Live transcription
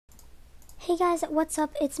Hey guys, what's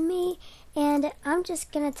up? It's me, and I'm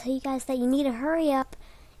just gonna tell you guys that you need to hurry up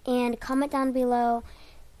and comment down below,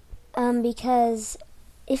 because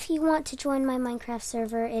if you want to join my Minecraft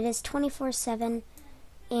server, it is 24/7,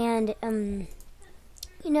 and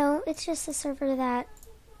it's just a server that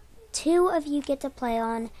two of you get to play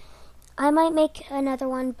on. I might make another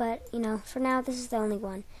one, but for now this is the only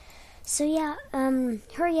one. So yeah,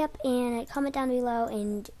 hurry up and comment down below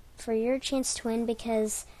and for your chance to win,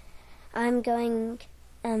 because I'm going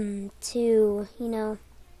to,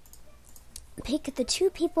 pick the two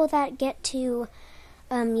people that get to,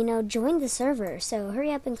 join the server. So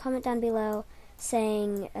hurry up and comment down below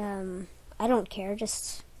saying, I don't care,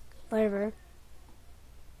 just whatever.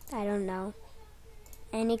 I don't know.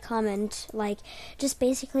 Any comment, just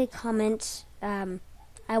basically comment, I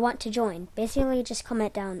want to join. Basically just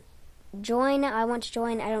comment down, join, I want to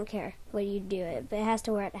join, I don't care what you do it, but it has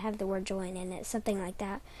to have the word join in it, something like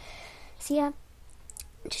that. So yeah,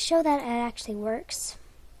 to show that it actually works,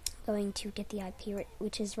 I'm going to get the IP,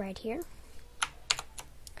 which is right here.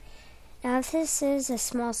 Now if this is a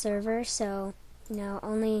small server, so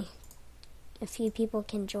only a few people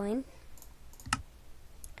can join,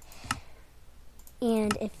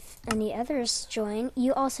 and if any others join,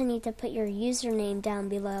 you also need to put your username down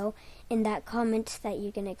below in that comment that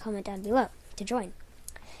you're going to comment down below to join.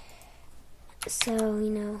 So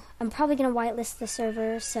I'm probably going to whitelist the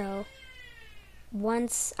server, so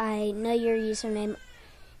once I know your username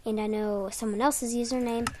and I know someone else's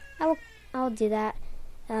username, I'll do that.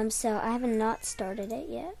 So I haven't not started it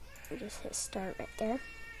yet. I'll just hit start right there.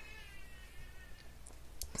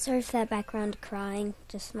 Sorry for that background crying,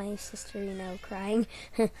 just my sister, crying.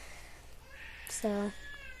 So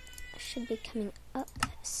I should be coming up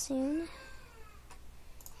soon.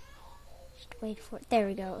 Just wait for it. There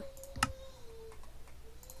we go.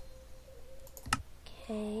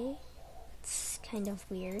 Okay. It's kind of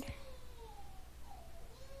weird.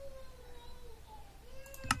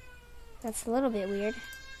 That's a little bit weird.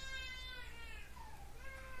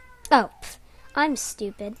 Oh, I'm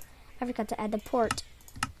stupid. I forgot to add the port.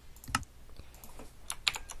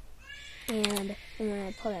 And I'm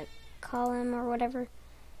going to put a column or whatever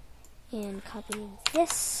and copy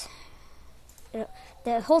this.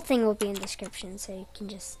 The whole thing will be in the description, so you can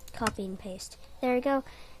just copy and paste. There we go.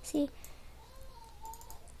 See?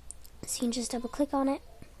 So you can just double click on it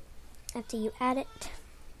after you add it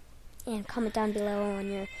and comment down below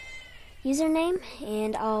on your username,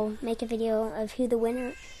 and I'll make a video of who the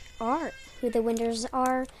winners are.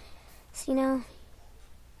 So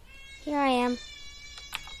here I am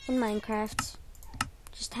in Minecraft,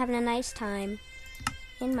 just having a nice time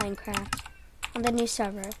in Minecraft on the new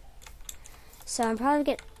server. So I'm probably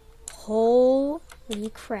get holy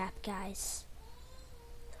crap, guys.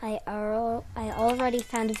 I already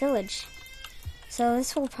found a village. So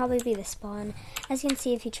this will probably be the spawn. As you can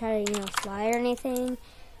see, if you try to, fly or anything.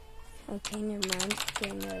 Okay, never mind.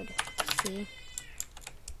 Game mode. See.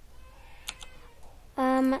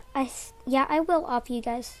 I will opt you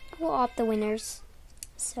guys. I will opt the winners.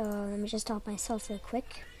 So let me just opt myself real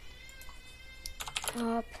quick.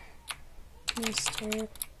 Opt Mr.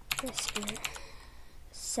 Brisker.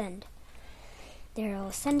 Send. There,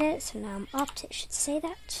 I'll send it. So now I'm opt. It should say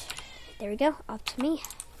that. There we go. Opt to me.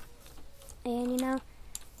 And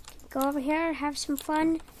go over here, have some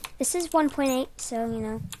fun. This is 1.8,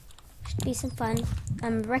 so should be some fun.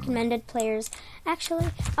 Recommended players.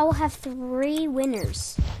 Actually, I will have 3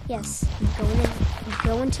 winners. Yes, I'm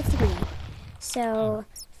going to 3. So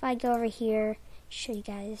if I go over here, show you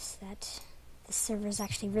guys that the server is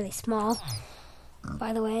actually really small.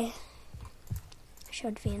 By the way, show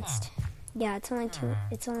advanced. Yeah, it's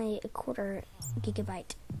only a quarter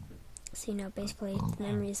gigabyte. So basically the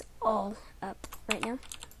memory is all up right now.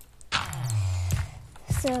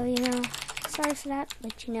 So sorry for that,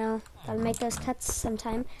 but I'll make those cuts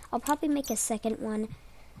sometime. I'll probably make a second one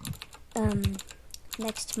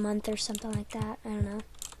next month or something like that. I don't know.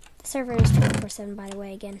 The server is 24/7, by the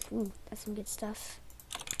way. Again, ooh, that's some good stuff.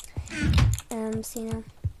 So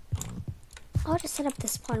I'll just set up the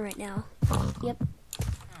spawn right now. Yep.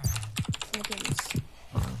 Plugins.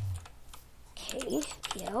 Okay,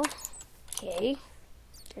 PL. Okay.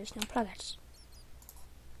 There's no plugins.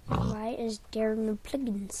 Why is there no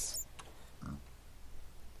plugins?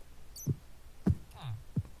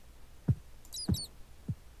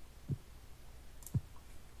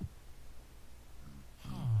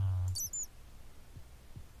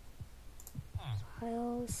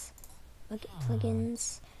 Files. Look at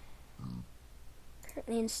plugins.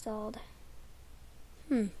 Currently installed.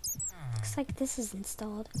 Looks like this is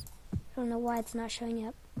installed. I don't know why it's not showing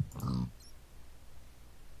up.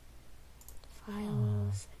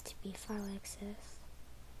 files to be file access.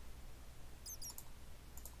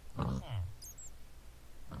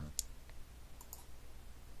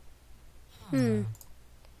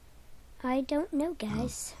 I don't know,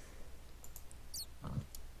 guys.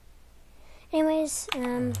 Anyways,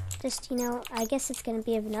 just, I guess it's gonna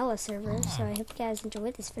be a vanilla server, so I hope you guys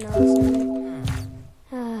enjoy this vanilla server.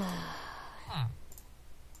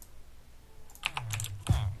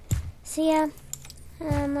 So yeah,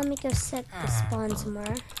 let me go set the spawn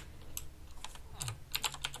somewhere.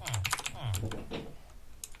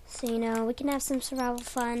 So, we can have some survival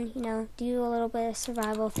fun, do a little bit of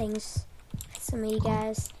survival things with some of you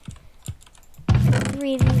guys.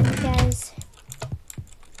 3 of you guys.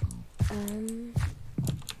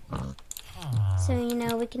 So,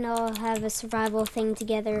 we can all have a survival thing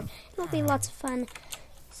together. It'll be lots of fun.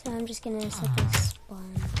 So I'm just gonna set this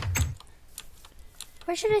spawn.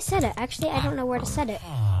 Where should I set it? Actually, I don't know where to set it,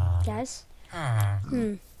 guys.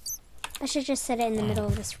 I should just set it in the middle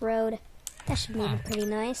of this road. That should make it pretty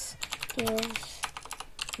nice. Give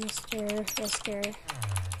Mr. Risker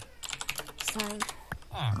sign.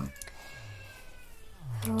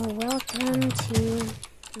 Oh, welcome to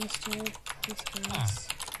Mr. Risker's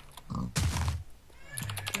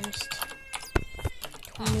first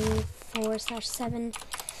 24/7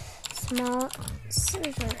 small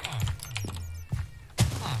server.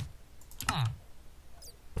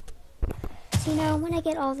 So, when I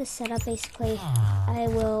get all this set up, basically, I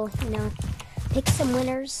will, pick some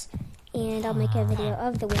winners, and I'll make a video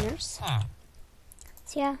of the winners.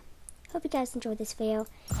 So, yeah, hope you guys enjoyed this video,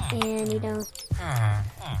 and,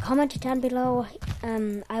 comment down below,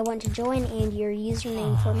 I want to join, and your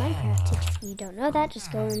username for Minecraft. If you don't know that,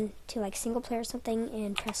 just go into, single player or something,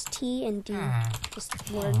 and press T, and do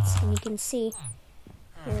just words, and you can see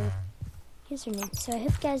your username. So I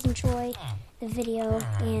hope you guys enjoy the video,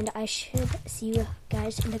 and I should see you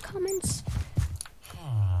guys in the comments.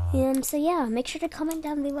 So yeah, make sure to comment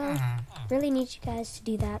down below. Really need you guys to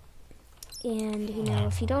do that. And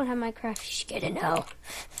if you don't have Minecraft, you should get it now.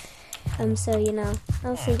 So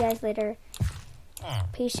I'll see you guys later.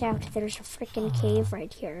 Peace out. There's a freaking cave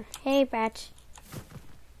right here. Hey, Bat.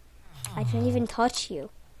 I didn't even touch you.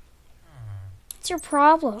 What's your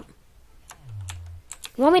problem?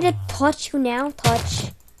 You want me to touch you now?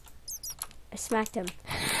 Touch. I smacked him.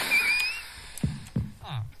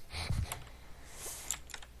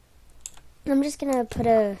 I'm just gonna put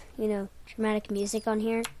a, dramatic music on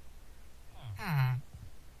here.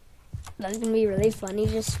 That's gonna be really funny,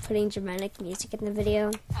 just putting dramatic music in the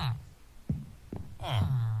video.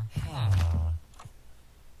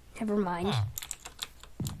 Never mind.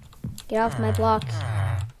 Get off my block.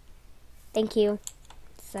 Thank you.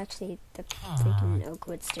 It's actually the freaking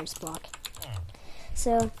Oakwood Stairs block.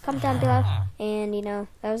 So, comment down below, and,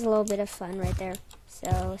 that was a little bit of fun right there.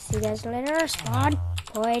 So, see you guys later. Spawn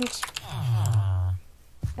point.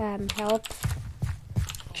 Help.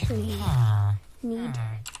 Tree. Need,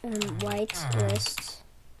 white list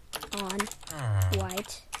on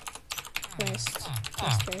white list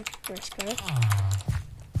Risker.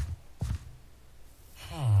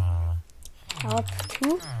 Help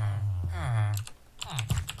to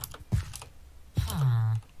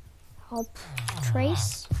help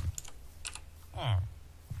trace.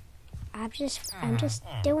 I'm just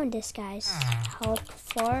doing this, guys. Help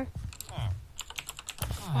for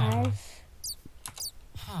 5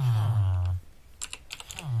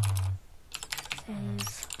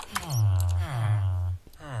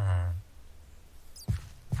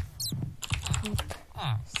 help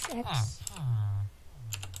 6.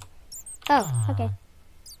 Oh, okay.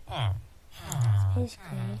 So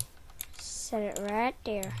basically, set it right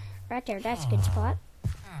there. Right there, that's a good spot.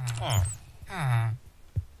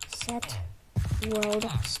 Set world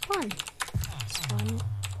spawn. Spawn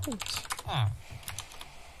point.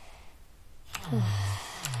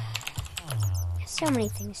 So many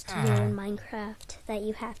things to do in Minecraft that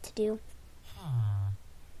you have to do.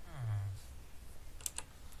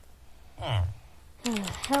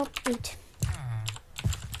 Help 8.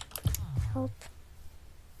 Help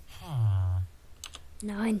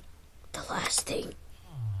 9. The last thing.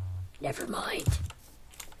 Never mind.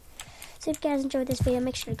 So if you guys enjoyed this video,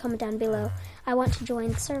 make sure to comment down below. I want to join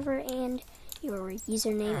the server and your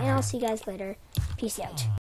username, and I'll see you guys later. Peace out.